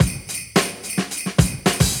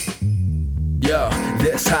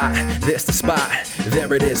this hot, this the spot.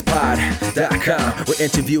 There it is, pod.com. We're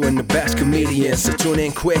interviewing the best comedians, so tune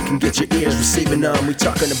in quick and get your ears receiving them. We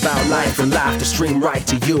talking about life and laughter, stream right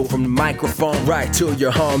to you from the microphone right to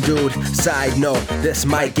your home, dude. Side note, this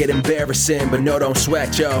might get embarrassing, but no, don't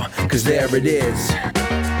sweat, yo, cause there it is.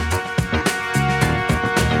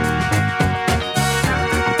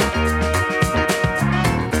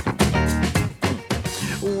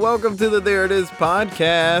 Welcome to the There It Is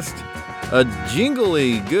podcast. A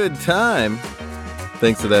jingly good time.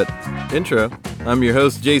 Thanks to that intro. I'm your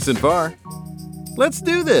host, Jason Farr. Let's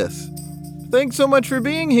do this. Thanks so much for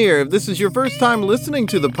being here. If this is your first time listening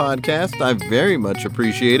to the podcast, I very much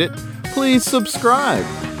appreciate it. Please subscribe.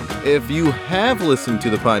 If you have listened to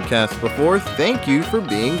the podcast before, thank you for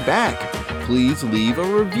being back. Please leave a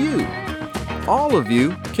review. All of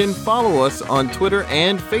you can follow us on Twitter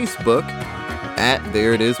and Facebook at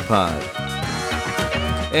There It Is Pod.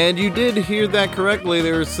 And you did hear that correctly.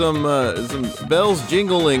 There was some bells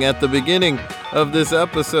jingling at the beginning of this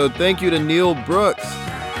episode. Thank you to Neil Brooks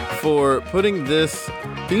for putting this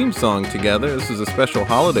theme song together. This is a special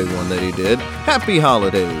holiday one that he did. Happy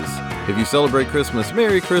holidays. If you celebrate Christmas,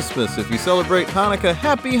 Merry Christmas. If you celebrate Hanukkah,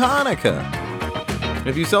 Happy Hanukkah.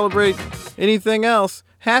 If you celebrate anything else,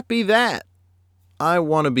 happy that. I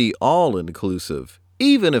want to be all inclusive,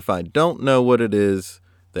 even if I don't know what it is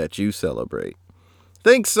that you celebrate.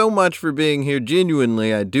 Thanks so much for being here.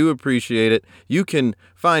 Genuinely, I do appreciate it. You can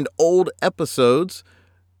find old episodes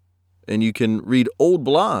and you can read old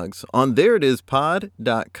blogs on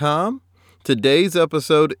thereitispod.com. Today's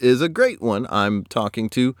episode is a great one. I'm talking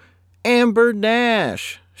to Amber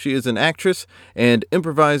Nash. She is an actress and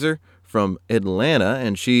improviser from Atlanta,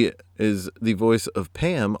 and she is the voice of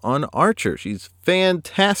Pam on Archer. She's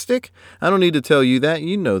fantastic. I don't need to tell you that.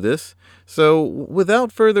 You know this. So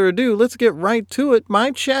without further ado, let's get right to it.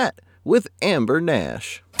 My chat with Amber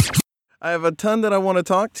Nash. I have a ton that I want to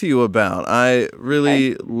talk to you about. I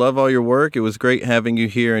really love all your work. It was great having you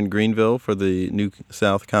here in Greenville for the New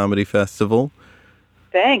South Comedy Festival.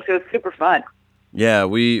 Thanks. It was super fun. Yeah,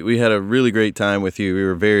 we had a really great time with you. We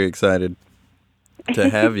were very excited to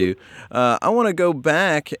have you. I want to go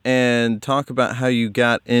back and talk about how you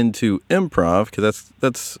got into improv, because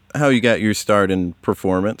that's how you got your start in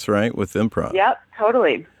performance, right, with improv. Yep,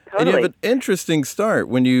 totally. And you have an interesting start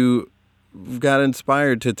when you got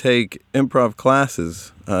inspired to take improv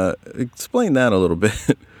classes. Explain that a little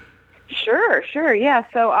bit. Sure. Yeah,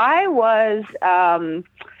 so I was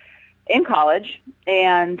in college,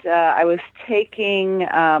 and I was taking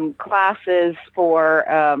classes for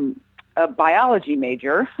a biology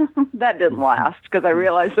major. That didn't last because I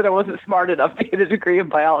realized that I wasn't smart enough to get a degree in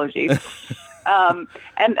biology. And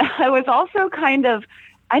I was also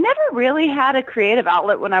I never really had a creative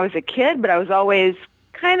outlet when I was a kid, but I was always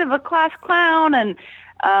kind of a class clown, and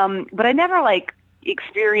but I never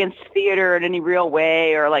experienced theater in any real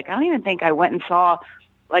way, or I don't even think I went and saw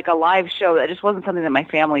a live show. That just wasn't something that my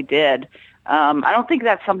family did. I don't think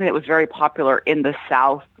that's something that was very popular in the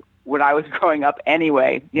South when I was growing up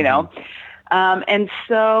anyway, you know. And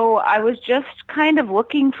so I was just kind of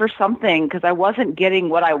looking for something because I wasn't getting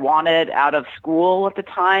what I wanted out of school at the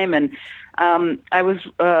time. And I was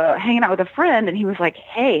hanging out with a friend, and he was like,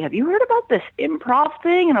 "Hey, have you heard about this improv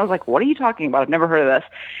thing?" And I was like, "What are you talking about? I've never heard of this."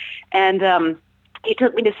 And he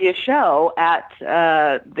took me to see a show at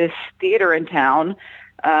this theater in town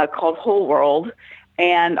called Whole World.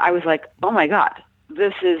 And I was like, "Oh, my God,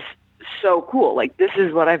 this is so cool. This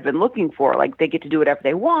is what I've been looking for. They get to do whatever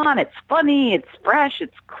they want. It's funny. It's fresh.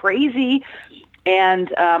 It's crazy."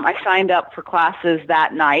 And I signed up for classes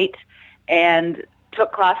that night and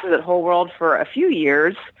took classes at Whole World for a few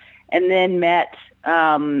years, and then met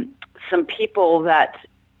some people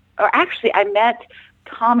I met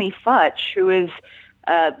Tommy Futch, who is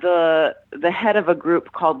the head of a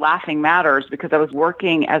group called Laughing Matters, because I was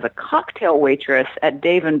working as a cocktail waitress at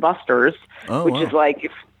Dave & Buster's, which is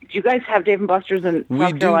do you guys have Dave & Buster's in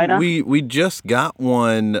South Carolina? We just got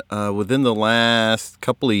one within the last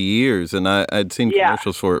couple of years, and I'd seen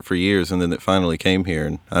commercials for it for years, and then it finally came here,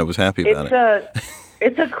 and I was happy about it.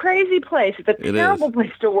 It's a crazy place. It's a terrible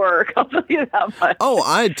place to work. I'll tell you that much. Oh,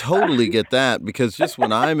 I totally get that, because just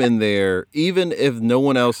when I'm in there, even if no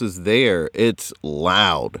one else is there, it's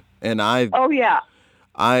loud. And I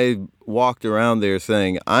walked around there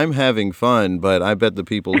saying, I'm having fun, but I bet the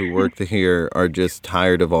people who work here are just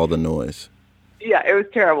tired of all the noise. Yeah, it was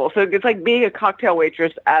terrible. So it's like being a cocktail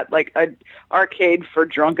waitress at an arcade for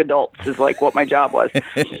drunk adults is what my job was.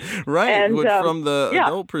 Right. And, from the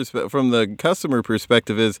adult perspective, from the customer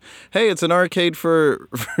perspective is, hey, it's an arcade for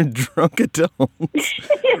drunk adults.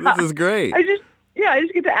 This is great. I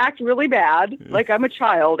just get to act really bad, like I'm a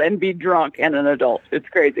child, and be drunk and an adult. It's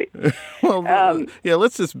crazy. Well, yeah,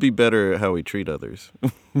 let's just be better at how we treat others.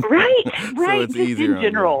 Right. So it's just easier in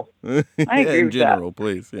general. I agree in with general,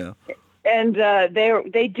 please, yeah. And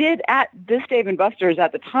they did at this Dave and Buster's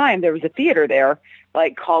at the time. There was a theater there,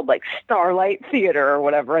 called Starlight Theater or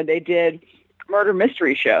whatever, and they did murder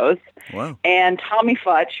mystery shows. Wow. And Tommy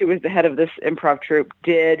Futch, who was the head of this improv troupe,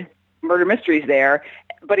 did murder mysteries there.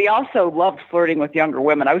 But he also loved flirting with younger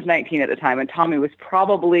women. I was 19 at the time, and Tommy was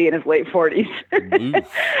probably in his late 40s.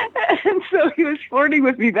 And so he was flirting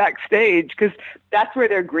with me backstage because that's where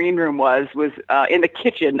their green room was in the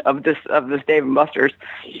kitchen of this Dave and Buster's.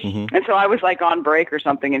 Mm-hmm. And so I was on break or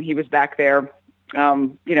something, and he was back there,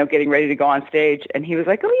 getting ready to go on stage. And he was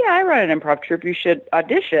like, "Oh yeah, I run an improv troupe. You should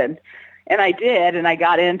audition." And I did, and I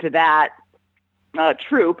got into that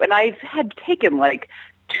troupe, and I had taken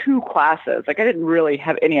 2 classes. I didn't really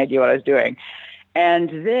have any idea what I was doing.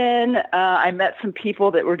 And then I met some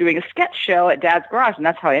people that were doing a sketch show at Dad's Garage, and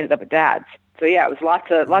that's how I ended up at Dad's. So yeah, it was lots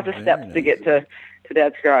of steps to get to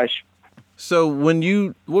Dad's Garage. So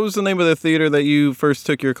what was the name of the theater that you first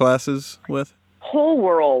took your classes with? Whole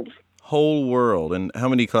World. Whole World. And how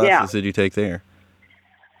many classes did you take there?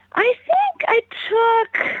 I think I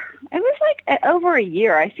took, it was over a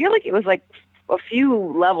year. I feel like it was a few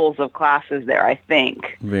levels of classes there, I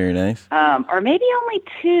think. Very nice. Or maybe only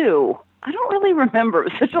 2. I don't really remember.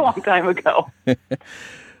 It was such a long time ago.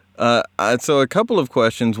 So a couple of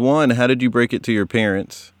questions. One, how did you break it to your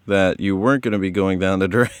parents that you weren't going to be going down the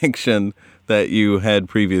direction that you had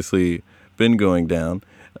previously been going down?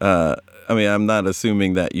 I'm not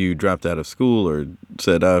assuming that you dropped out of school or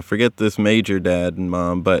said, forget this major, Dad and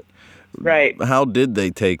Mom, but right. How did they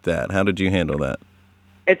take that? How did you handle that?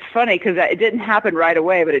 It's funny because it didn't happen right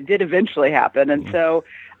away, but it did eventually happen. And so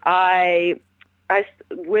I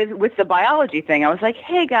with the biology thing, I was like,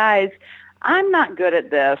 hey guys, I'm not good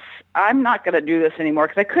at this. I'm not going to do this anymore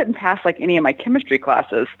because I couldn't pass any of my chemistry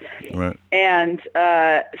classes. Right. And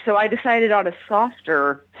so I decided on a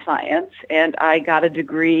softer science, and I got a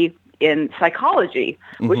degree in psychology,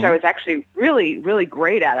 which I was actually really, really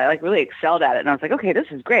great at. I really excelled at it. And I was like, okay, this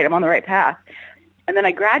is great. I'm on the right path. And then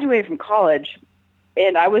I graduated from college,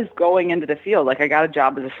 and I was going into the field. I got a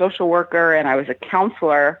job as a social worker, and I was a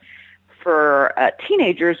counselor for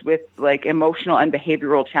teenagers with emotional and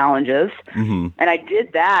behavioral challenges. Mm-hmm. And I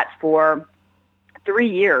did that for 3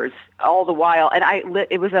 years, all the while. And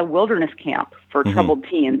it was a wilderness camp for troubled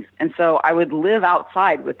teens. And so I would live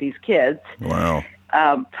outside with these kids. Wow.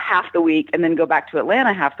 Half the week, and then go back to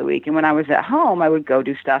Atlanta half the week. And when I was at home, I would go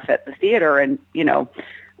do stuff at the theater and,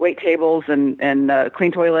 wait tables and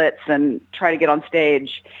clean toilets and try to get on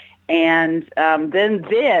stage. And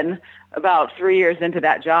then about 3 years into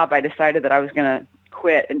that job, I decided that I was going to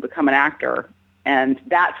quit and become an actor. And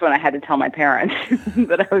that's when I had to tell my parents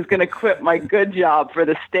that I was going to quit my good job for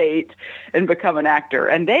the state and become an actor.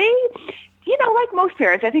 And they, like most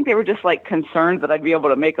parents, I think they were just concerned that I'd be able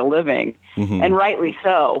to make a living, and rightly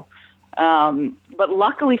so. But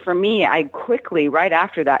luckily for me, I quickly, right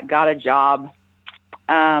after that, got a job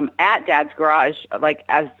at Dad's Garage,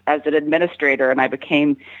 as an administrator, and I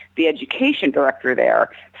became the education director there.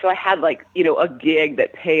 So I had a gig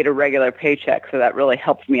that paid a regular paycheck. So that really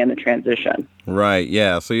helped me in the transition. Right.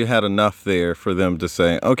 Yeah. So you had enough there for them to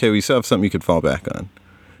say, okay, we still have something you could fall back on.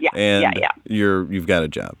 Yeah. And you've got a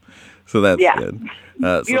job. So that's good.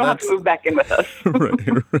 You don't have to move back in with us.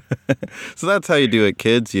 Right. So that's how you do it,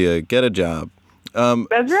 kids. You get a job.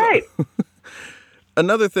 That's right.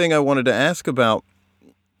 Another thing I wanted to ask about,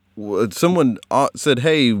 someone said,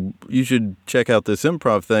 hey, you should check out this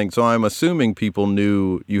improv thing. So I'm assuming people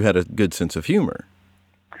knew you had a good sense of humor.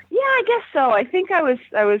 Yeah, I guess so. I think I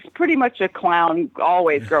was pretty much a clown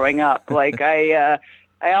always growing up. I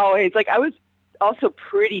was also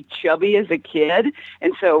pretty chubby as a kid,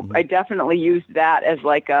 and so I definitely used that as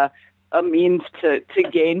a means to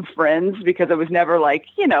gain friends because I was never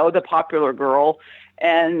the popular girl.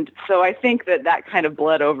 And so I think that kind of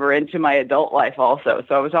bled over into my adult life also.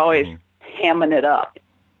 So I was always hamming it up.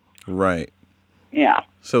 Right. Yeah.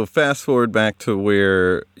 So fast forward back to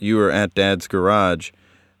where you were at Dad's Garage,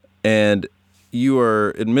 and you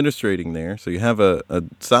are administrating there. So you have a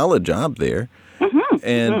solid job there. Mm-hmm.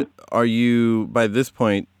 And are you, by this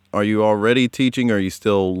point, are you already teaching, or are you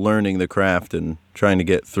still learning the craft and trying to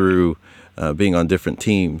get through being on different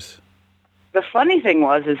teams? The funny thing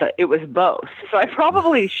is that it was both. So I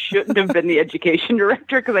probably shouldn't have been the education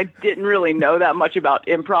director because I didn't really know that much about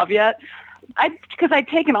improv yet. Because I'd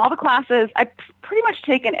taken all the classes. I'd pretty much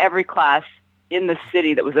taken every class in the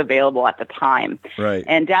city that was available at the time. Right.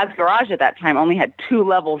 And Dad's Garage at that time only had 2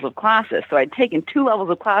 levels of classes. So I'd taken 2 levels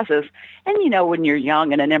of classes. And, when you're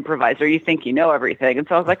young and an improviser, you think you know everything. And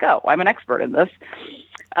so I was like, oh, I'm an expert in this.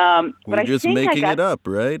 But We're just making it up,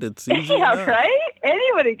 right? It's easy yeah, enough. right?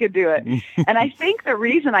 Anybody could do it. And I think the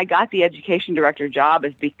reason I got the education director job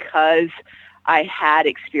is because I had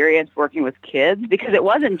experience working with kids, because it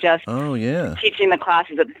wasn't just teaching the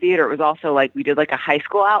classes at the theater. It was also like we did like a high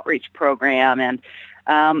school outreach program, and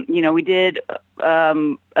we did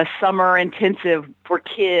a summer intensive for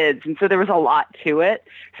kids, and so there was a lot to it.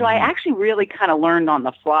 So I actually really kind of learned on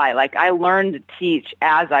the fly. Like I learned to teach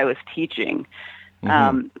as I was teaching. But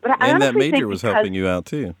and that major was helping you out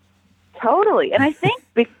too. Totally. And I think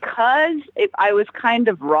because I was kind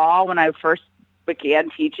of raw when I first began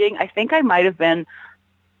teaching, I think I might have been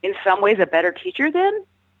in some ways a better teacher then,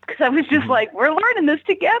 because I was just like, we're learning this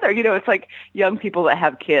together. It's like young people that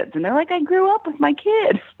have kids and they're like, I grew up with my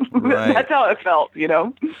kid. Right. That's how it felt,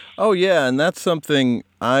 Oh yeah. And that's something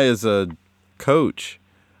as a coach,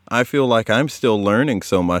 I feel like I'm still learning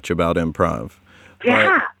so much about improv.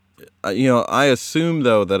 Yeah. But, I assume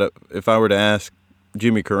though that if I were to ask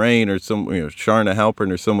Jimmy Carrane or Sharna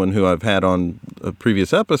Halpern or someone who I've had on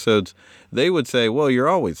previous episodes, they would say, well, you're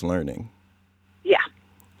always learning. Yeah.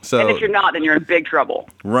 So, and if you're not, then you're in big trouble.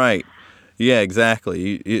 Right. Yeah,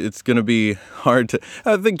 exactly. It's going to be hard to...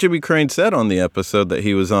 I think Jimmy Carrane said on the episode that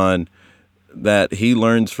he was on that he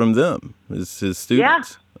learns from them, his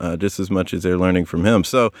students, just as much as they're learning from him.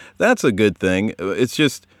 So that's a good thing. It's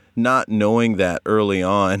just not knowing that early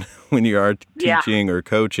on when you are teaching or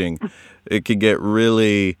coaching. It can get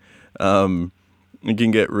really, I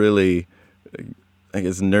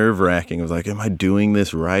guess, nerve-wracking. It was like, am I doing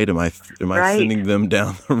this right? Am I sending them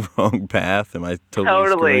down the wrong path? Am I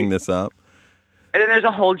totally screwing this up? And then there's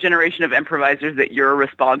a whole generation of improvisers that you're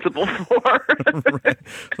responsible for. Right.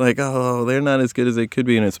 Like, oh, they're not as good as they could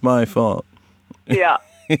be, and it's my fault. Yeah.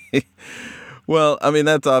 Well, I mean,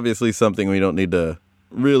 that's obviously something we don't need to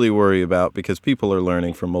really worry about because people are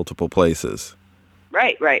learning from multiple places.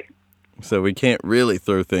 Right. So we can't really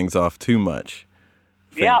throw things off too much,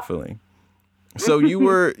 thankfully. So you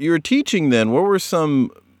were teaching then. What were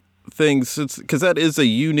some things, because that is a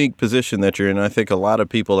unique position that you're in. I think a lot of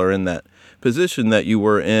people are in that position that you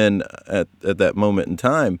were in at that moment in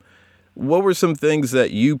time. What were some things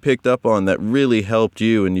that you picked up on that really helped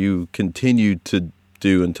you and you continued to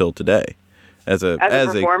do until today? As a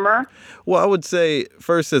performer? Well, I would say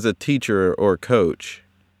first as a teacher or coach.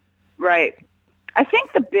 Right. I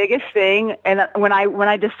think the biggest thing, and when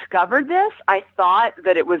I discovered this, I thought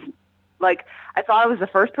that it was like, I thought I was the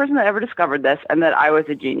first person that ever discovered this and that I was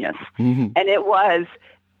a genius. Mm-hmm. And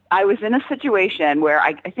I was in a situation where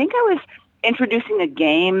I think I was introducing a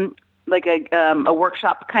game, like a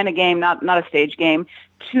workshop kind of game, not a stage game,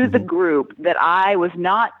 to the group that I was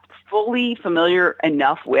not fully familiar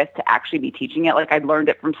enough with to actually be teaching it. Like I'd learned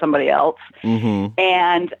it from somebody else. Mm-hmm.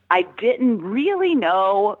 And I didn't really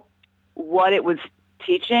know what it was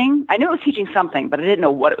teaching. I knew it was teaching something, but I didn't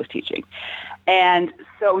know what it was teaching. And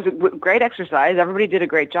so it was a great exercise. Everybody did a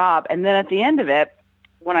great job. And then at the end of it,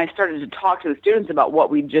 when I started to talk to the students about what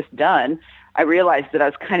we'd just done, I realized that I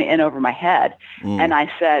was kind of in over my head. And I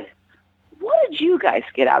said, what did you guys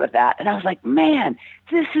get out of that? And I was like, man,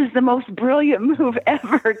 this is the most brilliant move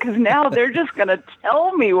ever, because now they're just going to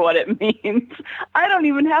tell me what it means. I don't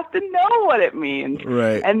even have to know what it means.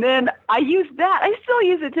 Right. And then I used that. I still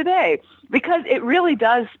use it today, because it really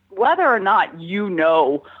does, whether or not you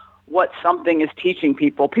know what something is teaching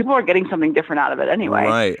people are getting something different out of it anyway.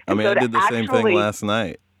 Right. I mean, I did the same thing last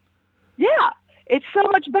night. Yeah. It's so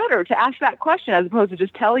much better to ask that question as opposed to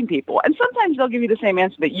just telling people. And sometimes they'll give you the same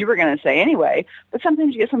answer that you were going to say anyway, but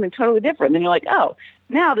sometimes you get something totally different. Then you're like, oh,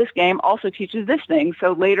 now this game also teaches this thing.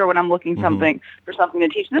 So later when I'm looking for something to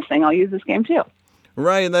teach this thing, I'll use this game too.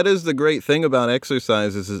 Right. And that is the great thing about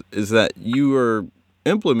exercises is that you are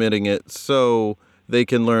implementing it so they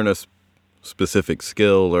can learn a specific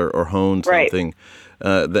skill or hone something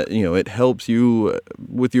that, it helps you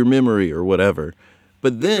with your memory or whatever.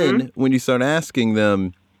 But then when you start asking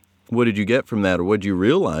them, what did you get from that or what did you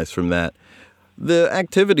realize from that, the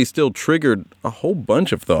activity still triggered a whole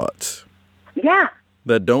bunch of thoughts. Yeah.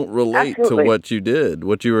 That don't relate to what you did,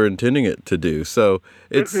 what you were intending it to do. So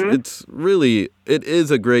it's really, it is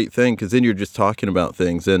a great thing because then you're just talking about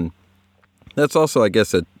things. And that's also, I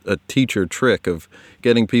guess, a teacher trick of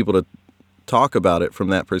getting people to talk about it from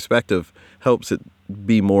that perspective helps it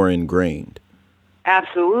be more ingrained.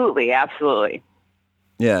 Absolutely. Absolutely.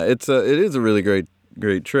 Yeah, it is a really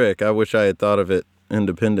great trick. I wish I had thought of it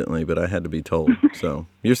independently, but I had to be told. So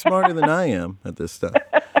you're smarter than I am at this stuff.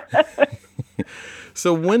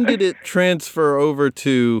 So when did it transfer over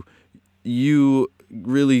to you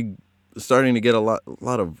really starting to get a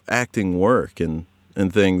lot of acting work and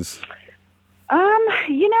things?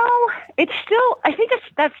 It's still, I think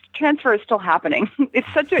that transfer is still happening. It's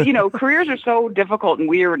such a, careers are so difficult and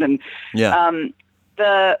weird. And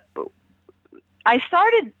I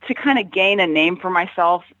started to kind of gain a name for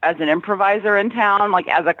myself as an improviser in town, like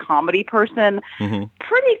as a comedy person,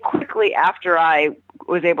 pretty quickly after I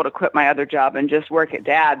was able to quit my other job and just work at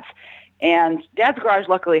Dad's. And Dad's Garage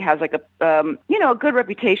luckily has like a good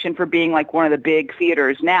reputation for being like one of the big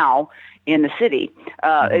theaters now in the city,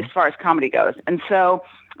 as far as comedy goes. And so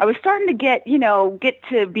I was starting to get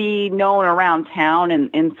to be known around town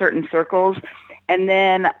in certain circles. And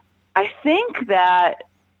then I think that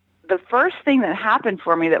the first thing that happened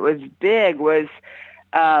for me that was big was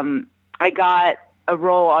I got a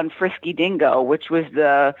role on Frisky Dingo, which was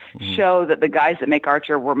the show that the guys that make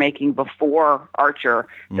Archer were making before Archer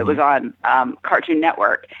that was on Cartoon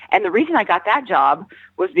Network. And the reason I got that job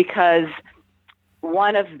was because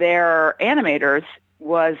one of their animators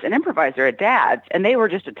was an improviser at Dad's, and they were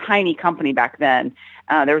just a tiny company back then.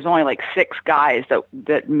 There was only like 6 guys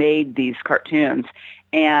that made these cartoons.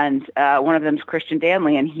 And one of them's Christian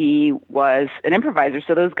Danley, and he was an improviser.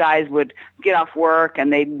 So those guys would get off work,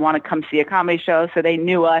 and they'd want to come see a comedy show. So they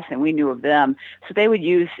knew us, and we knew of them. So they would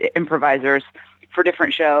use improvisers for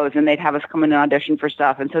different shows, and they'd have us come in and audition for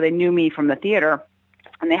stuff. And so they knew me from the theater,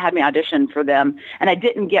 and they had me audition for them. And I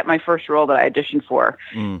didn't get my first role that I auditioned for,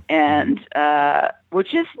 and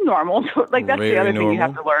which is normal. Like that's Very the other normal. thing you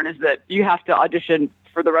have to learn is that you have to audition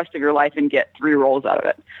for the rest of your life and get 3 roles out of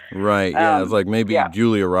it. Right. Yeah. It's like maybe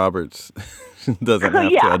Julia Roberts doesn't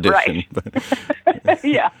have to audition. Right. But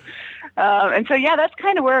yeah. And so, that's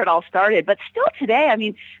kind of where it all started. But still today, I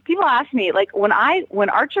mean, people ask me, like, when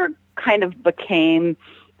Archer kind of became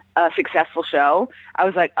a successful show, I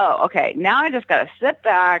was like, oh, okay, now I just got to sit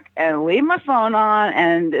back and leave my phone on,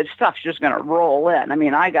 and stuff's just going to roll in. I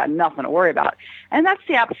mean, I got nothing to worry about. And that's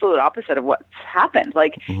the absolute opposite of what's happened.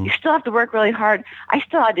 Like, you still have to work really hard. I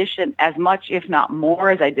still audition as much, if not more,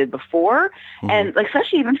 as I did before. And, like,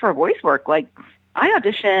 especially even for voice work, like, I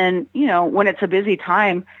audition, when it's a busy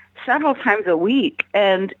time, several times a week.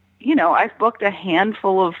 And, I've booked a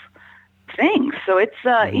handful of things. So it's,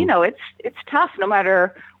 it's tough no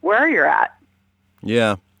matter where you're at.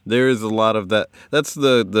 Yeah, there is a lot of that. That's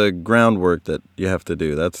the groundwork that you have to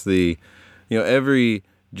do. That's the, every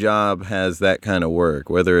job has that kind of work,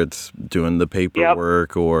 whether it's doing the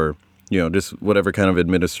paperwork or, just whatever kind of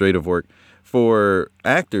administrative work. For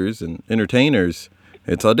actors and entertainers,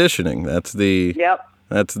 it's auditioning. That's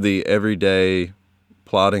the everyday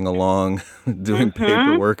plodding along, doing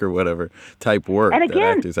paperwork or whatever type work that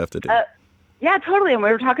actors have to do. Yeah, totally. And we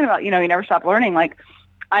were talking about, you never stop learning. Like,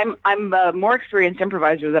 I'm a more experienced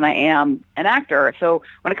improviser than I am an actor. So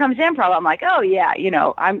when it comes to improv, I'm like, oh yeah,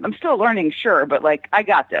 I'm still learning, sure, but like I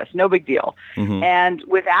got this, no big deal. And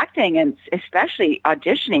with acting and especially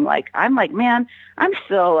auditioning, like I'm like, man, I'm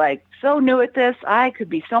still like so new at this. I could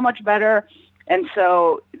be so much better. And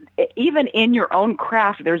so even in your own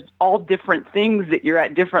craft, there's all different things that you're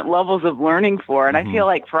at different levels of learning for. And I feel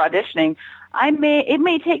like for auditioning, it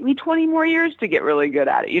may take me 20 more years to get really good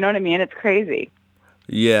at it. You know what I mean? It's crazy.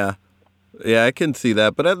 Yeah, I can see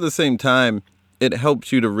that. But at the same time, it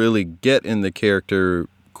helps you to really get in the character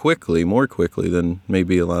more quickly than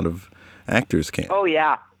maybe a lot of actors can. Oh,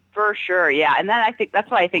 yeah, for sure. Yeah. And then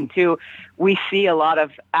that's why I think, too, we see a lot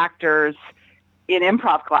of actors in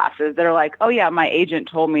improv classes that are like, oh, yeah, my agent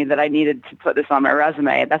told me that I needed to put this on my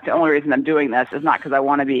resume. That's the only reason I'm doing this. It's not because I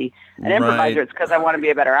want to be an improviser. It's because I want to be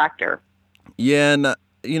a better actor. Yeah. And,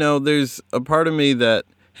 there's a part of me that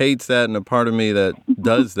hates that and a part of me that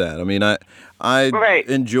does that. I mean, I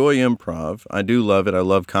enjoy improv. I do love it. I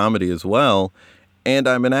love comedy as well. And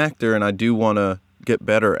I'm an actor and I do want to get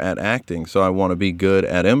better at acting. So I want to be good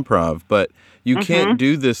at improv. But you can't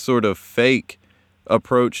do this sort of fake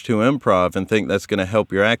approach to improv and think that's going to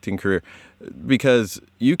help your acting career, because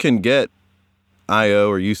you can get IO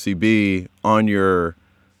or UCB on your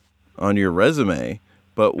resume.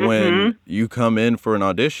 But when you come in for an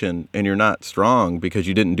audition and you're not strong because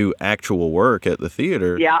you didn't do actual work at the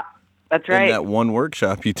theater, that's right. And that one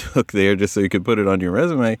workshop you took there just so you could put it on your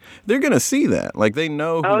resume, they're going to see that. Like they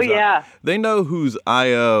know they know who's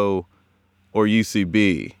IO or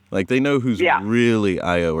UCB. Like they know who's really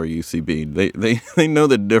IO or UCB. They know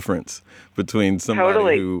the difference between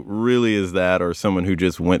somebody who really is that or someone who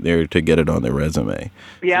just went there to get it on their resume.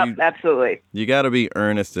 Yeah, absolutely. You got to be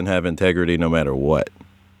earnest and have integrity no matter what.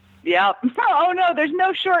 Yep. Oh no, there's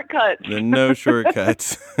no shortcuts. There are no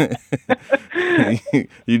shortcuts.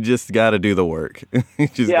 You just got to do the work. You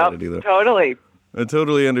just got to do the work. Totally. I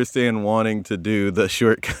totally understand wanting to do the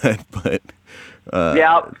shortcut, but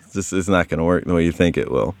it's not going to work the way you think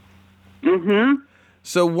it will. Mm-hmm.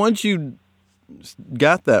 So once you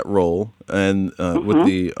got that role and with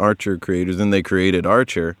the Archer creators, and they created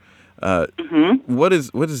Archer, what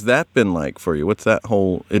has that been like for you? What's that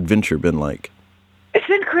whole adventure been like? It's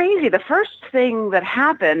been crazy. The first thing that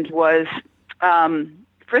happened was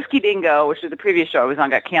Frisky Dingo, which was the previous show I was on,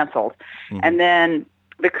 got canceled. And then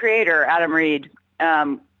the creator, Adam Reed,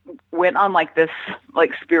 went on like this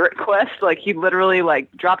like spirit quest. Like he literally like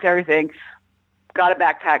dropped everything, got a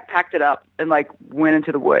backpack, packed it up, and like went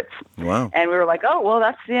into the woods. Wow. And we were like, oh, well,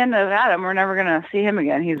 that's the end of Adam. We're never going to see him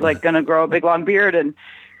again. He's like going to grow a big long beard and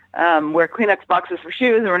wear Kleenex boxes for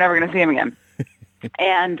shoes, and we're never going to see him again.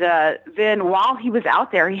 And then while he was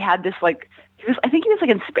out there, he had this like, I think he was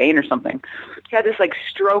like in Spain or something. He had this like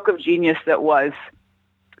stroke of genius that was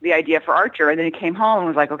the idea for Archer. And then he came home and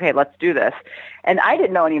was like, okay, let's do this. And I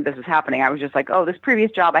didn't know any of this was happening. I was just like, oh, this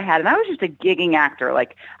previous job I had, and I was just a gigging actor.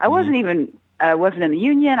 Like I wasn't even, wasn't in the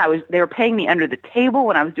union. They were paying me under the table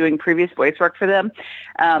when I was doing previous voice work for them.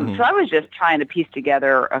 So I was just trying to piece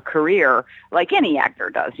together a career like any actor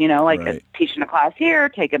does, you know, like teaching a class here,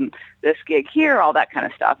 taking this gig here, all that kind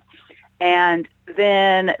of stuff. And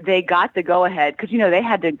then they got the go-ahead because, you know, they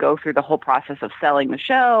had to go through the whole process of selling the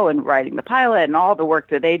show and writing the pilot and all the work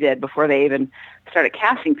that they did before they even started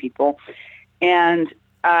casting people. And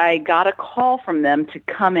I got a call from them to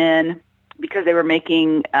come in because they were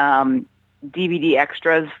making DVD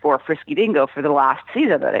extras for Frisky Dingo for the last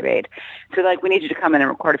season that I made. So like, we need you to come in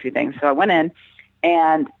and record a few things. So I went in,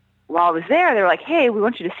 and while I was there, they were like, hey, we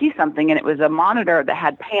want you to see something. And it was a monitor that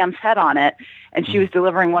had Pam's head on it. And she was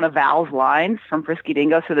delivering one of Val's lines from Frisky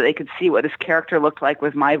Dingo so that they could see what this character looked like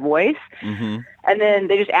with my voice. And then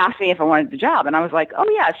they just asked me if I wanted the job. And I was like, oh,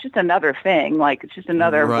 yeah, it's just another thing. Like, it's just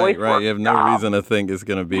another voice work Right, you have no job. reason to think it's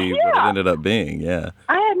going to be what it ended up being, yeah.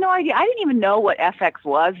 I had no idea. I didn't even know what FX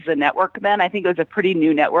was, the network then. I think it was a pretty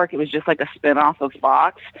new network. It was just like a spinoff of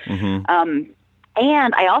Fox.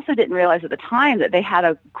 And I also didn't realize at the time that they had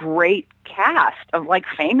a great cast of like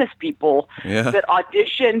famous people that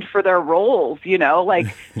auditioned for their roles, you know, like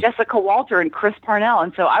Jessica Walter and Chris Parnell.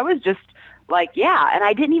 And so I was just like, and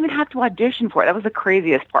I didn't even have to audition for it. That was the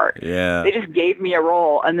craziest part. Yeah. They just gave me a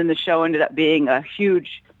role, and then the show ended up being a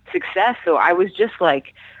huge success. So I was just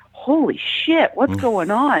like, holy shit, what's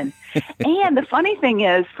going on? And the funny thing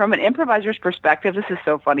is, from an improviser's perspective, this is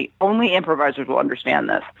so funny. Only improvisers will understand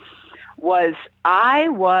this.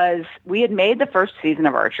 We had made the first season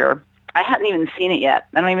of Archer. I hadn't even seen it yet.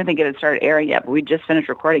 I don't even think it had started airing yet, but we just finished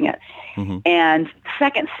recording it. And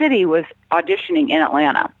Second City was auditioning in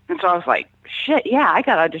Atlanta. And so I was like, shit, yeah, I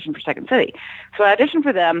got to audition for Second City. So I auditioned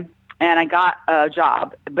for them, and I got a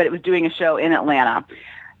job, but it was doing a show in Atlanta.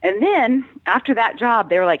 And then after that job,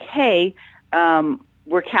 they were like, hey,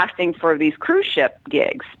 we're casting for these cruise ship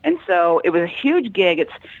gigs. And so it was a huge gig.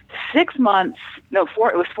 It's 6 months. No,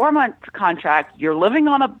 it was 4 month contract. You're living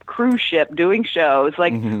on a cruise ship doing shows.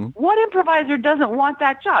 Like, what improviser doesn't want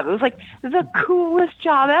that job? It was like the coolest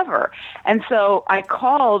job ever. And so I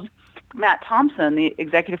called Matt Thompson, the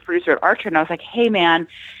executive producer at Archer, and I was like, hey, man,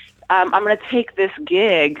 I'm going to take this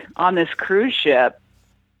gig on this cruise ship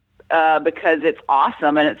because it's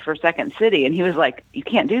awesome and it's for Second City. And he was like, you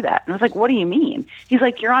can't do that. And I was like, what do you mean? He's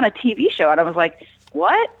like, you're on a TV show. And I was like,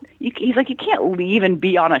 what? He's like, you can't leave and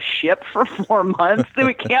be on a ship for 4 months, so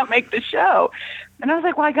we can't make the show. And I was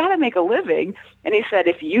like, well, I got to make a living. And he said,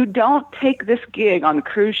 if you don't take this gig on the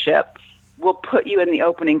cruise ship, we'll put you in the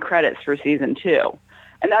opening credits for season 2.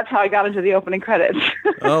 And that's how I got into the opening credits.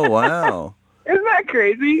 Oh, wow. Isn't that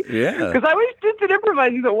crazy? Yeah. Because I was just an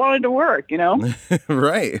improviser that wanted to work, you know?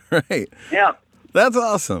 Right. Yeah. That's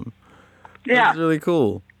awesome. Yeah. That's really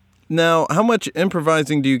cool. Now, how much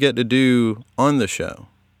improvising do you get to do on the show?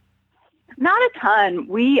 Not a ton.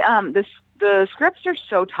 We the scripts are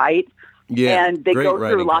so tight. Yeah, and they go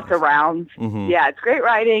through lots of rounds. Yeah, it's great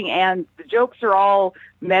writing, and the jokes are all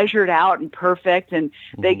measured out and perfect, and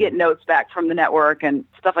they get notes back from the network and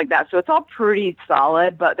stuff like that. So it's all pretty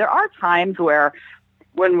solid, but there are times where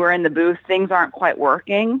when we're in the booth, things aren't quite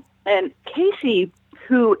working. And Casey,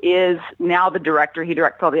 who is now the director, he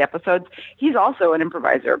directs all the episodes, he's also an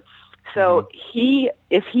improviser. So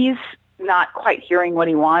if he's not quite hearing what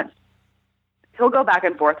he wants, he'll go back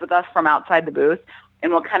and forth with us from outside the booth,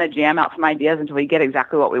 and we'll kind of jam out some ideas until we get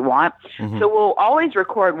exactly what we want. So we'll always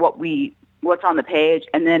record what's on the page,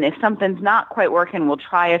 and then if something's not quite working, we'll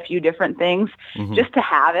try a few different things just to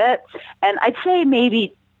have it. And I'd say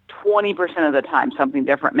maybe 20% of the time something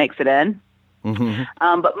different makes it in.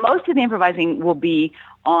 But most of the improvising will be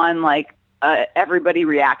on like everybody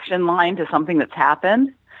reaction line to something that's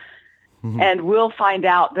happened. And we'll find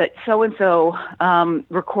out that so-and-so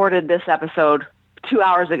recorded this episode 2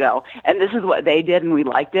 hours ago, and this is what they did, and we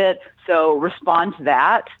liked it. So respond to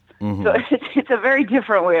that. So it's a very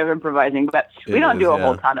different way of improvising, but we don't do a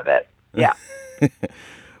whole ton of it. Yeah.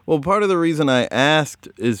 Well, part of the reason I asked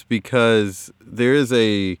is because there is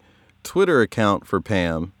a Twitter account for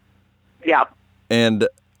Pam. Yeah. And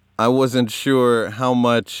I wasn't sure how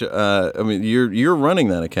much. I mean, you're running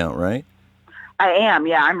that account, right? I am.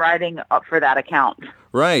 Yeah, I'm writing up for that account.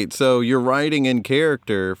 Right. So you're writing in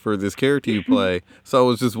character for this character you play. So I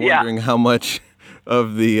was just wondering how much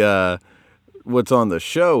of the what's on the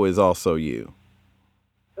show is also you.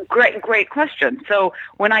 Great question. So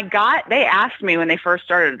when they asked me when they first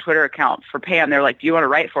started a Twitter account for Pam, they're like, do you want to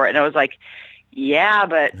write for it? And I was like, yeah,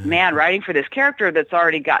 but man, writing for this character that's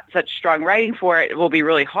already got such strong writing for it will be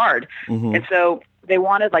really hard. And so they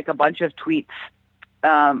wanted like a bunch of tweets.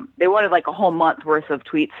 They wanted like a whole month worth of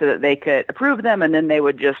tweets so that they could approve them, and then they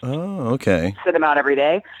would just send them out every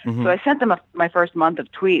day. So I sent them my first month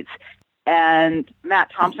of tweets, and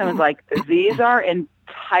Matt Thompson was like, these are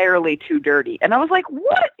entirely too dirty. And I was like,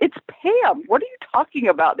 what? It's Pam. What are you talking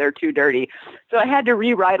about? They're too dirty. So I had to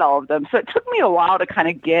rewrite all of them. So it took me a while to kind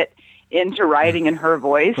of get into writing in her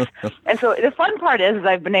voice. And so the fun part is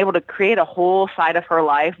I've been able to create a whole side of her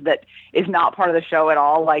life that is not part of the show at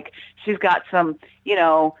all. Like she's got some,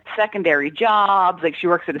 secondary jobs. Like she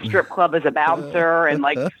works at a strip club as a bouncer and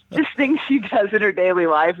like just things she does in her daily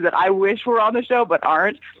life that I wish were on the show but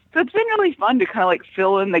aren't. So it's been really fun to kind of like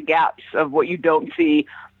fill in the gaps of what you don't see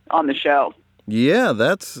on the show. Yeah,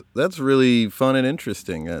 that's really fun and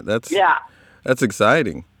interesting. That's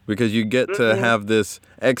exciting. Because you get to have this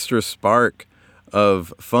extra spark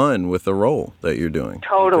of fun with the role that you're doing.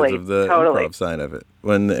 Totally. Because of the improv side of it.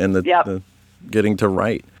 The getting to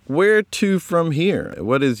write. Where to from here?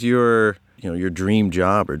 What is your dream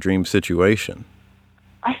job or dream situation?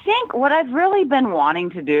 I think what I've really been wanting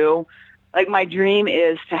to do, like my dream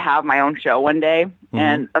is to have my own show one day.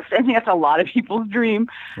 And I think that's a lot of people's dream.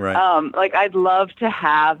 Right. Like I'd love to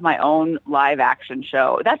have my own live action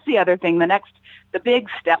show. That's the other thing. The big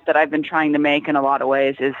step that I've been trying to make in a lot of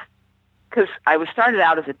ways is because I was started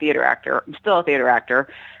out as a theater actor. I'm still a theater actor.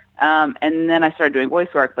 And then I started doing voice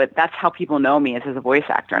work, but that's how people know me is as a voice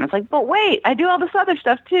actor. And it's like, but wait, I do all this other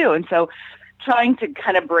stuff too. And so trying to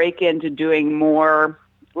kind of break into doing more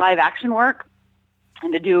live action work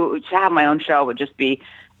and to have my own show would just be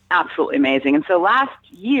absolutely amazing. And so last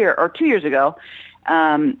year or 2 years ago,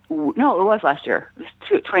 no, it was last year.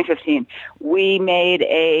 It was 2015. We made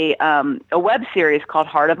a web series called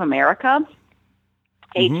Heart of America,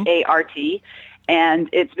 HART, and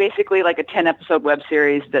it's basically like a 10-episode web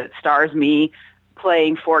series that stars me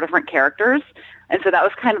playing 4 different characters. And so that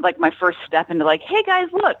was kind of like my first step into like, hey guys,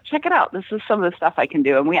 look, check it out. This is some of the stuff I can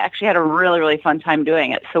do. And we actually had a really, really fun time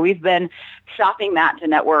doing it. So we've been shopping that to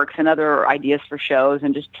networks and other ideas for shows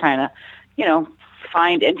and just trying to,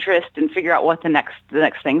 find interest and figure out what the next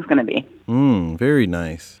thing's going to be. Very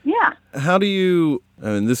nice. Yeah. How do you,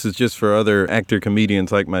 and this is just for other actor comedians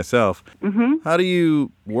like myself, how do you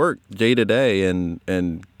work day to day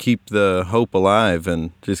and keep the hope alive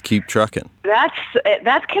and just keep trucking?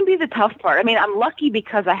 That can be the tough part. I mean, I'm lucky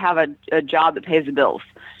because I have a job that pays the bills.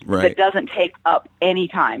 Right. That doesn't take up any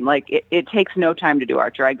time. Like it takes no time to do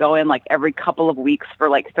Archer. I go in like every couple of weeks for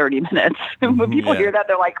like 30 minutes. And when people hear that,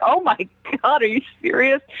 they're like, oh my God, are you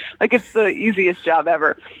serious? Like it's the easiest job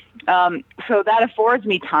ever. So that affords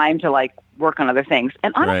me time to like work on other things.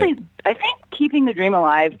 And honestly, I think keeping the dream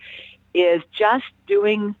alive is just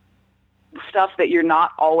doing stuff that you're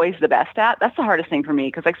not always the best at. That's the hardest thing for me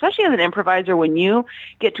because especially as an improviser, when you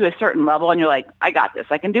get to a certain level and you're like, I got this.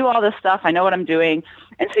 I can do all this stuff. I know what I'm doing.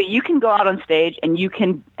 And so you can go out on stage and you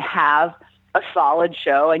can have a solid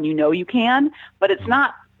show and you can, but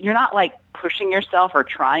you're not like pushing yourself or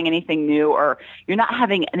trying anything new, or you're not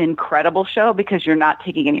having an incredible show because you're not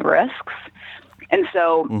taking any risks. And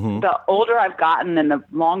so the older I've gotten and the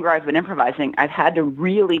longer I've been improvising, I've had to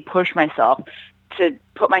really push myself to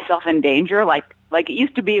put myself in danger like it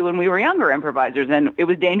used to be when we were younger improvisers, and it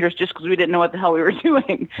was dangerous just because we didn't know what the hell we were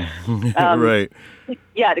doing. Right.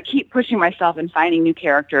 Yeah, to keep pushing myself and finding new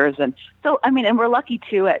characters. And so, I mean, and we're lucky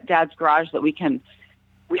too at Dad's Garage that we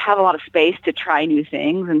have a lot of space to try new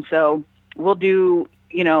things. And so we'll do,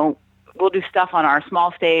 we'll do stuff on our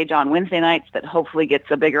small stage on Wednesday nights that hopefully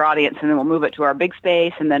gets a bigger audience, and then we'll move it to our big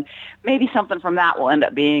space, and then maybe something from that will end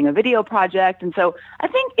up being a video project. And so I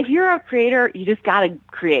think if you're a creator, you just got to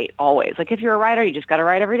create always. Like if you're a writer, you just got to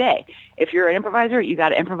write every day. If you're an improviser, you got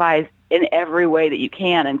to improvise in every way that you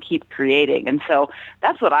can and keep creating. And so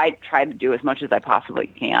that's what I try to do as much as I possibly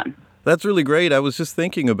can. That's really great. I was just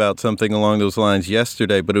thinking about something along those lines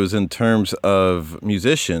yesterday, but it was in terms of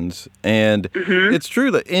musicians. And it's true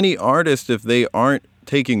that any artist, if they aren't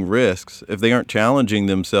taking risks, if they aren't challenging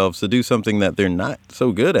themselves to do something that they're not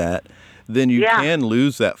so good at, then you can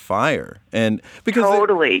lose that fire. And because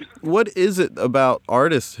totally. What is it about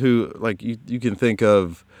artists who, like you can think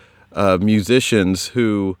of musicians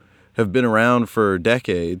who have been around for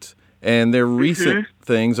decades and their recent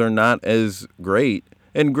things are not as great.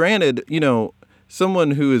 And granted,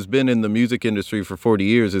 someone who has been in the music industry for 40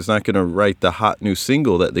 years is not going to write the hot new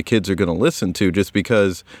single that the kids are going to listen to just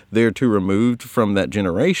because they're too removed from that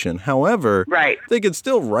generation. However, they can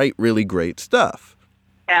still write really great stuff.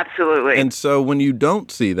 Absolutely. And so when you don't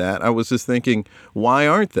see that, I was just thinking, why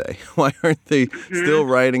aren't they? Why aren't they still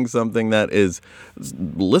writing something that is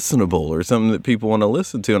listenable or something that people want to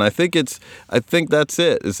listen to? And I think that's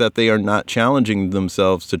it, is that they are not challenging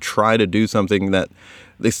themselves to try to do something that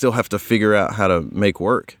they still have to figure out how to make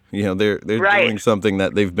work. They're doing something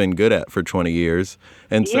that they've been good at for 20 years.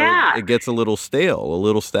 And so it gets a little stale, a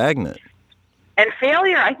little stagnant. And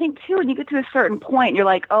failure, I think, too, when you get to a certain point, you're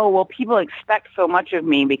like, oh, well, people expect so much of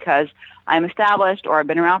me because I'm established or I've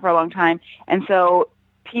been around for a long time. And so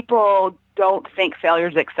people don't think failure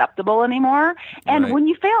is acceptable anymore. And when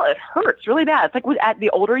you fail, it hurts really bad. It's like the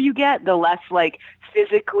older you get, the less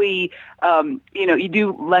physically, you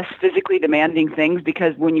do less physically demanding things,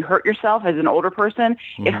 because when you hurt yourself as an older person,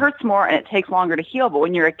 it hurts more and it takes longer to heal. But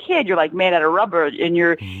when you're a kid, you're like made out of rubber and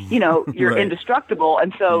you're indestructible.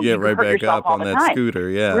 And so you get right hurt back yourself up all on the that time. scooter.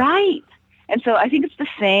 Yeah. Right. And so I think it's the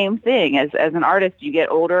same thing as an artist. You get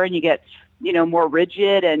older and you get, more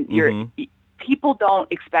rigid, and people don't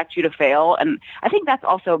expect you to fail. And I think that's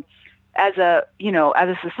also, as a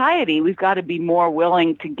society, we've got to be more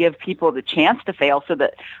willing to give people the chance to fail, so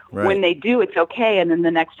that when they do, it's okay. And then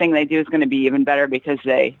the next thing they do is going to be even better because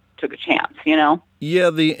they took a chance, Yeah,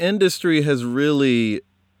 the industry has really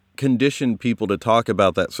conditioned people to talk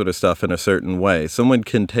about that sort of stuff in a certain way. Someone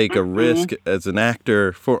can take a risk as an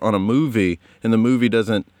actor on a movie, and the movie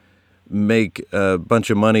doesn't make a bunch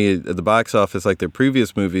of money at the box office like their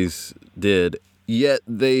previous movies did, yet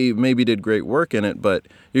they maybe did great work in it. But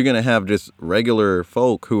you're going to have just regular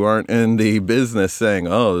folk who aren't in the business saying,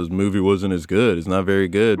 oh, this movie wasn't as good, it's not very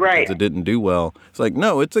good because it didn't do well. It's like,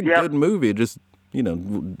 no, it's a good movie, it just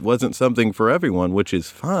wasn't something for everyone, which is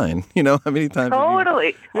fine. How many times?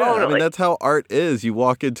 Totally. I mean, that's how art is. You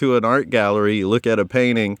walk into an art gallery, you look at a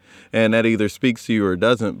painting, and that either speaks to you or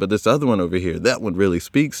doesn't. But this other one over here, that one really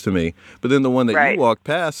speaks to me. But then the one that you walk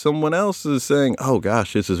past, someone else is saying, oh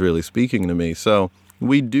gosh, this is really speaking to me. So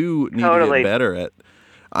we do need to get better at,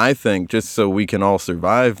 I think, just so we can all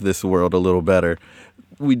survive this world a little better,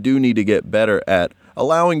 we do need to get better at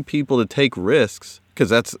allowing people to take risks, because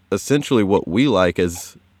that's essentially what we like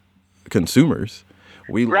as consumers.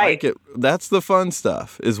 We like it. That's the fun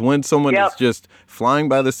stuff, is when someone is just flying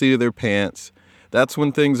by the seat of their pants. That's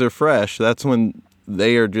when things are fresh. That's when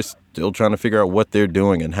they are just still trying to figure out what they're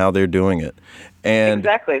doing and how they're doing it. And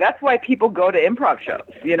exactly. That's why people go to improv shows,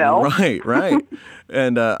 Right.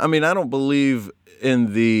 And I mean, I don't believe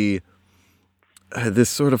in this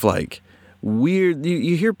sort of like weird,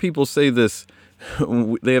 you hear people say this,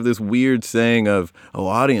 they have this weird saying of,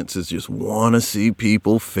 audiences just want to see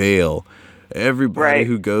people fail. Everybody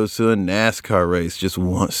who goes to a NASCAR race just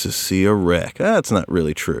wants to see a wreck. That's not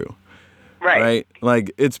really true. Right?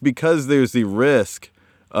 Like, it's because there's the risk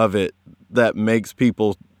of it that makes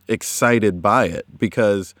people excited by it.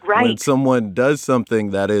 Because when someone does something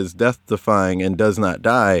that is death-defying and does not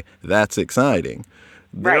die, that's exciting.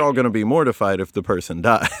 They're all going to be mortified if the person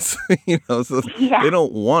dies, so they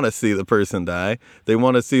don't want to see the person die. They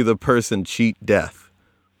want to see the person cheat death.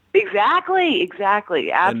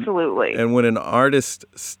 Exactly. Absolutely. And when an artist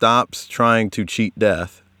stops trying to cheat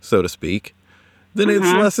death, so to speak, then it's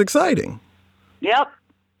less exciting. Yep.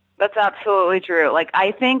 That's absolutely true. Like,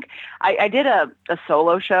 I think I did a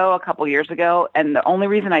solo show a couple years ago, and the only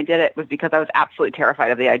reason I did it was because I was absolutely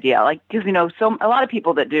terrified of the idea. Like, because, a lot of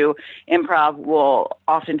people that do improv will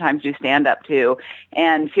oftentimes do stand-up too.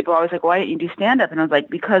 And people are always like, why didn't you do stand-up? And I was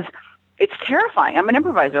like, because it's terrifying. I'm an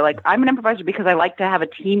improviser. Like, I'm an improviser because I like to have a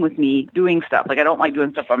team with me doing stuff. Like, I don't like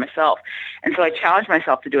doing stuff by myself. And so I challenged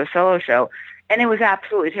myself to do a solo show. And it was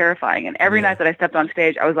absolutely terrifying. And every night that I stepped on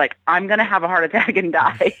stage, I was like, I'm going to have a heart attack and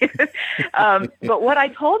die. But what I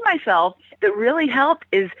told myself that really helped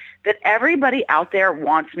is that everybody out there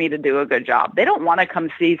wants me to do a good job. They don't want to come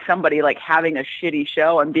see somebody like having a shitty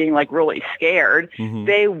show and being like really scared. Mm-hmm.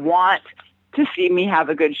 They want to see me have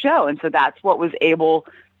a good show. And so that's what was able,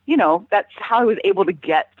 that's how I was able to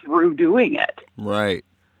get through doing it. Right.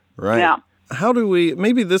 Yeah. How do we,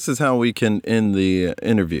 maybe this is how we can end the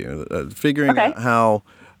interview, figuring out how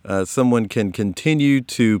someone can continue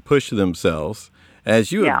to push themselves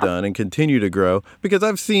as you have done and continue to grow. Because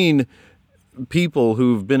I've seen people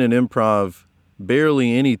who've been in improv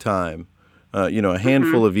barely any time, a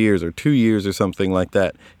handful of years or 2 years or something like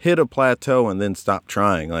that, hit a plateau and then stop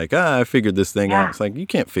trying. Like, I figured this thing out. It's like, you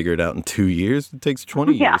can't figure it out in 2 years. It takes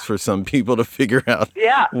 20 years for some people to figure out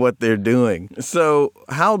what they're doing. So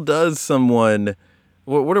how does someone,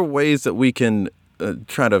 what are ways that we can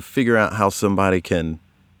try to figure out how somebody can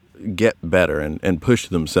get better and push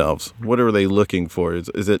themselves? What are they looking for?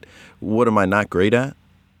 Is it, what am I not great at?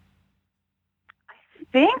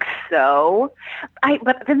 Think so.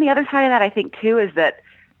 But then the other side of that, I think, too, is that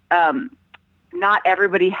not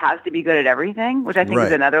everybody has to be good at everything, which I think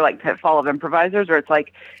is another like pitfall of improvisers, where it's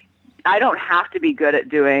like, I don't have to be good at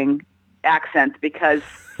doing accents because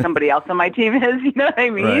somebody else on my team is, you know what I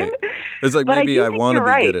mean? Right. It's like, maybe I want to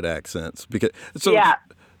be good at accents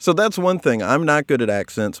so that's one thing. I'm not good at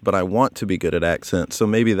accents, but I want to be good at accents. So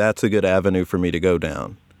maybe that's a good avenue for me to go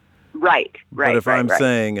down. Right. But if I'm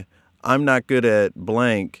saying I'm not good at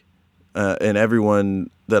blank, and everyone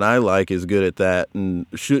that I like is good at that, and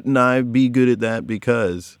shouldn't I be good at that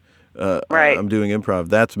because I'm doing improv?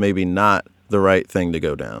 That's maybe not the right thing to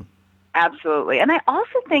go down. Absolutely. And I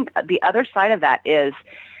also think the other side of that is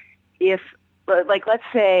if, like, let's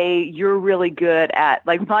say you're really good at,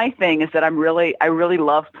 like, my thing is that I really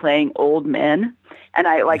love playing old men. And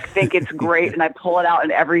I like think it's great, and I pull it out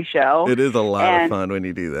in every show. It is a lot of fun when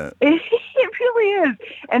you do that. It really is.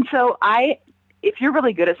 And so if you're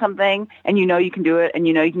really good at something, and you can do it, and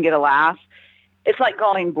you can get a laugh, it's like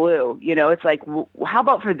going blue. It's like, how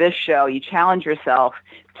about for this show, you challenge yourself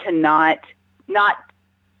to not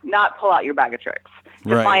pull out your bag of tricks,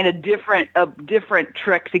 to find a different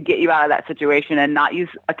trick to get you out of that situation, and not use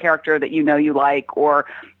a character that you like, or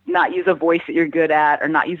not use a voice that you're good at, or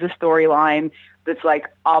not use a storyline that's like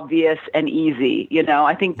obvious and easy.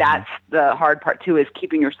 I think that's the hard part too, is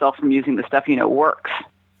keeping yourself from using the stuff works.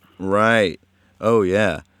 Right. Oh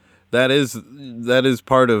yeah. That is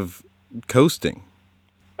part of coasting.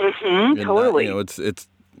 Mm-hmm. Totally. It's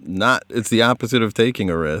the opposite of taking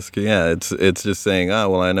a risk. Yeah. It's just saying,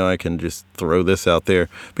 I know I can just throw this out there,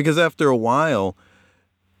 because after a while,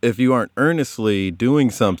 if you aren't earnestly doing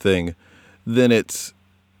something, then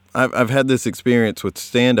I've had this experience with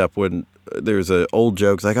stand-up when there's an old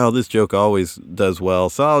joke. It's like, this joke always does well,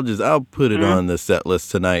 so I'll put it on the set list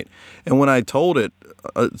tonight. And when I told it,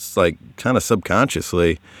 it's like kind of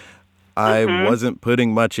subconsciously, I wasn't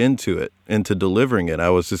putting much into delivering it. I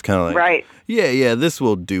was just kind of like, this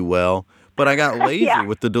will do well. But I got lazy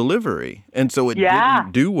with the delivery, and so it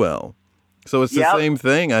didn't do well. So it's the same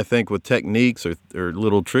thing, I think, with techniques or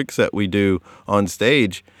little tricks that we do on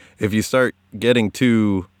stage. If you start getting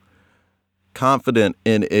too confident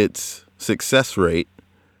in its success rate,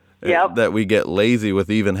 that we get lazy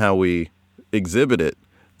with even how we exhibit it,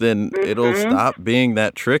 then it'll stop being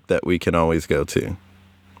that trick that we can always go to.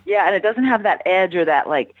 Yeah, and it doesn't have that edge or that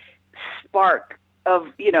like spark of,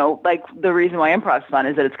 like the reason why improv is fun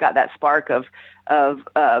is that it's got that spark of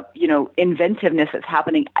inventiveness that's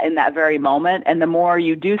happening in that very moment. And the more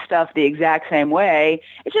you do stuff the exact same way,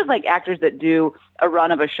 it's just like actors that do a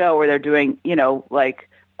run of a show where they're doing, like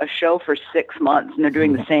a show for 6 months and they're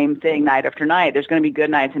doing the same thing night after night. There's going to be good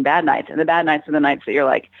nights and bad nights. And the bad nights are the nights that you're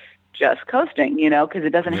like just coasting, because it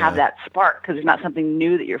doesn't have that spark, because there's not something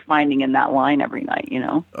new that you're finding in that line every night,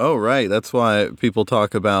 Oh, right. That's why people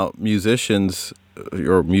talk about musicians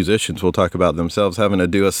will talk about themselves having to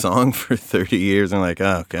do a song for 30 years. And like,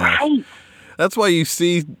 oh, gosh. Right. That's why you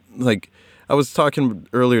see, like, I was talking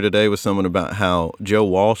earlier today with someone about how Joe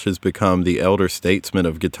Walsh has become the elder statesman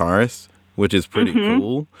of guitarists, which is pretty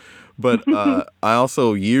cool. But I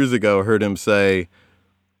also years ago heard him say,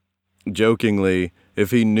 jokingly, if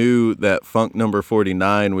he knew that Funk Number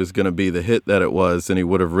 49 was going to be the hit that it was, then he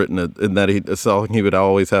would have written a song he would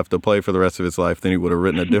always have to play for the rest of his life, then he would have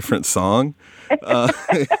written a different song.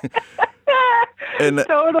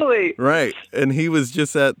 Totally. Right. And he was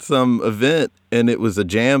just at some event, and it was a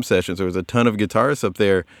jam session, so there was a ton of guitarists up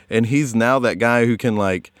there, and he's now that guy who can,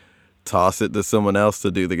 like, toss it to someone else to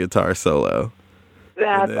do the guitar solo.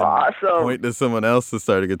 That's and then awesome. point to someone else to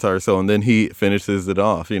start a guitar solo, and then he finishes it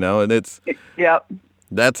off, and Yep.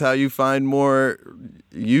 that's how you find more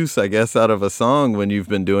use, I guess, out of a song when you've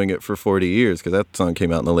been doing it for 40 years, because that song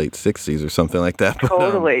came out in the late 60s or something like that.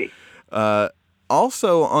 Totally.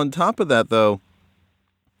 Also, on top of that, though,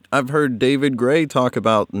 I've heard David Gray talk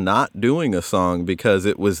about not doing a song because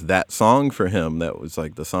it was that song for him. That was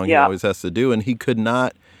like the song he always has to do, and he could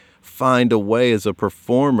not find a way as a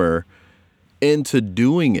performer into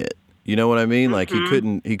doing it. You know what I mean? Like he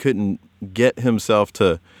couldn't get himself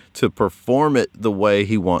to perform it the way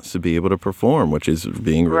he wants to be able to perform, which is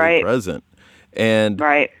being really present. And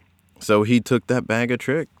so he took that bag of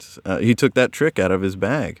tricks. He took that trick out of his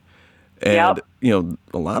bag. And,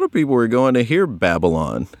 a lot of people were going to hear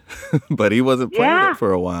Babylon, but he wasn't playing it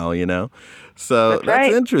for a while, So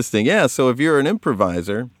that's interesting. Yeah. So if you're an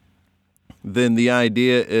improviser, then the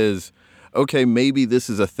idea is, okay, maybe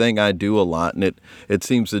this is a thing I do a lot and it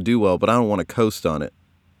seems to do well, but I don't want to coast on it.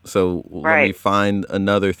 So let me find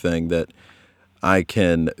another thing that I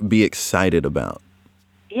can be excited about.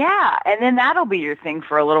 Yeah, and then that'll be your thing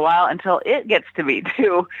for a little while until it gets to be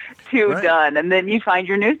too done, and then you find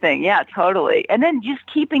your new thing. Yeah, totally. And then just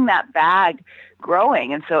keeping that bag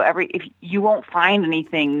growing, and so if you won't find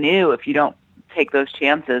anything new if you don't take those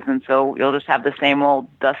chances, and so you'll just have the same old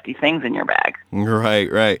dusty things in your bag.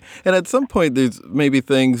 Right. And at some point, there's maybe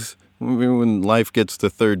things when life gets to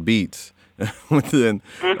third beats, then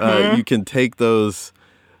you can take those.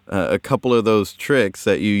 A couple of those tricks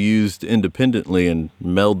that you used independently and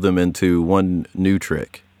meld them into one new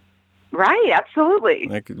trick. Right, absolutely.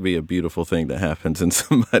 That could be a beautiful thing that happens in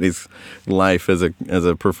somebody's life as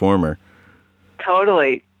a performer.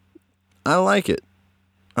 Totally. I like it.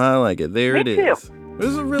 There Me it too. is. This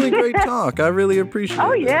is a really great talk. I really appreciate it.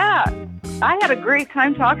 Oh, yeah. I had a great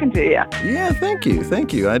time talking to you. Yeah, thank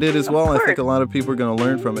you. I did as well. I think a lot of people are going to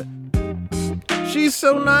learn from it. She's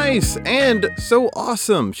so nice and so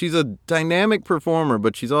awesome. She's a dynamic performer,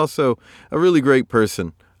 but she's also a really great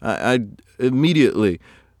person. I immediately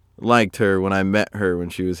liked her when I met her when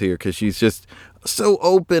she was here because she's just so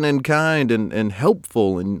open and kind and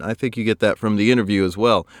helpful, and I think you get that from the interview as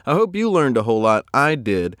well. I hope you learned a whole lot. I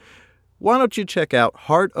did. Why don't you check out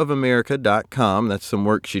heartofamerica.com. That's some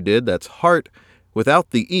work she did. That's Heart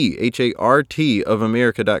without the E, HART of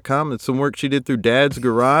America.com. It's some work she did through Dad's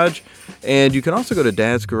Garage. And you can also go to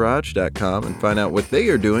dadsgarage.com and find out what they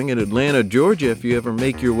are doing in Atlanta, Georgia. If you ever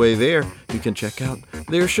make your way there, you can check out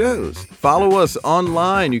their shows. Follow us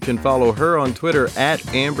online. You can follow her on Twitter at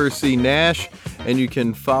Amber C. Nash. And you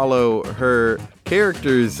can follow her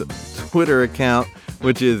character's Twitter account,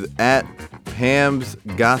 which is at Pam's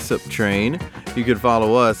Gossip Train. You can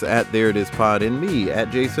follow us at There It Is Pod and me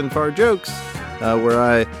at Jason Farr Jokes, where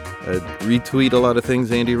I retweet a lot of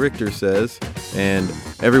things Andy Richter says, and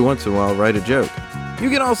every once in a while write a joke. You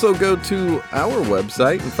can also go to our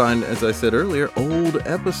website and find, as I said earlier, old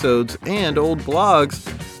episodes and old blogs,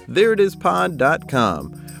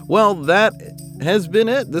 thereitispod.com. Well, that has been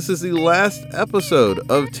it. This is the last episode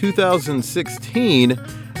of 2016,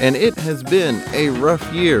 and it has been a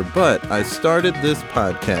rough year, but I started this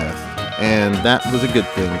podcast, and that was a good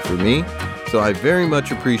thing for me. So I very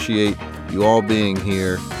much appreciate you all being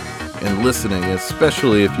here and listening,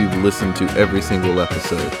 especially if you've listened to every single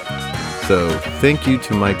episode. So thank you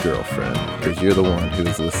to my girlfriend, because you're the one who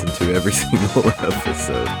has listened to every single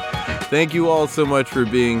episode. Thank you all so much for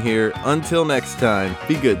being here. Until next time,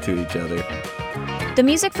 be good to each other. The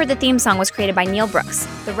music for the theme song was created by Neil Brooks.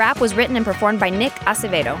 The rap was written and performed by Nick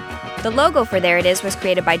Acevedo. The logo for There It Is was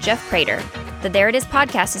created by Jeff Prater. The There It Is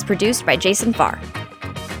podcast is produced by Jason Farr.